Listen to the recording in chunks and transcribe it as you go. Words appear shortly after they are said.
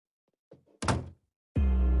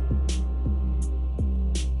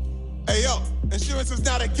Hey, yo, insurance is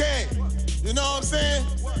not a game. You know what I'm saying?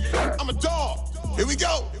 I'm a dog. Here we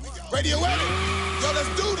go. Radio edit. Yo, let's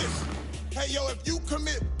do this. Hey, yo, if you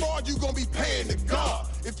commit fraud, you gonna be paying the guard.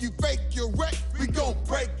 If you fake your wreck, we gon'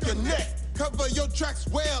 break your neck. Cover your tracks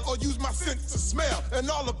well or use my sense of smell. And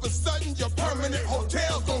all of a sudden, your permanent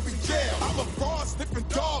hotel gon' be jail. I'm a fraud sniffing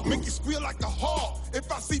dog, make you squeal like a hog.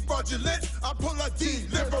 If I see fraudulence, I pull a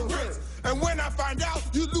deliverance. And when I find out,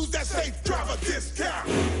 you lose that safe driver discount.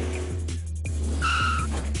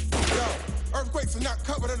 Yo, earthquakes are not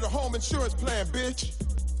covered under the home insurance plan, bitch.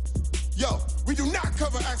 Yo, we do not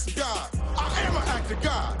cover acts of God. I am an act of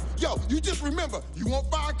God. Yo, you just remember, you want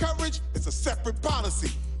fire coverage? It's a separate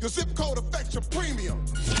policy. Your zip code affects your premium.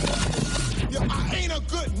 Yo, I ain't a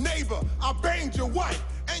good neighbor. I banged your wife.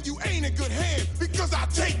 And you ain't in good hands because I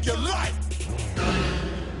take your life.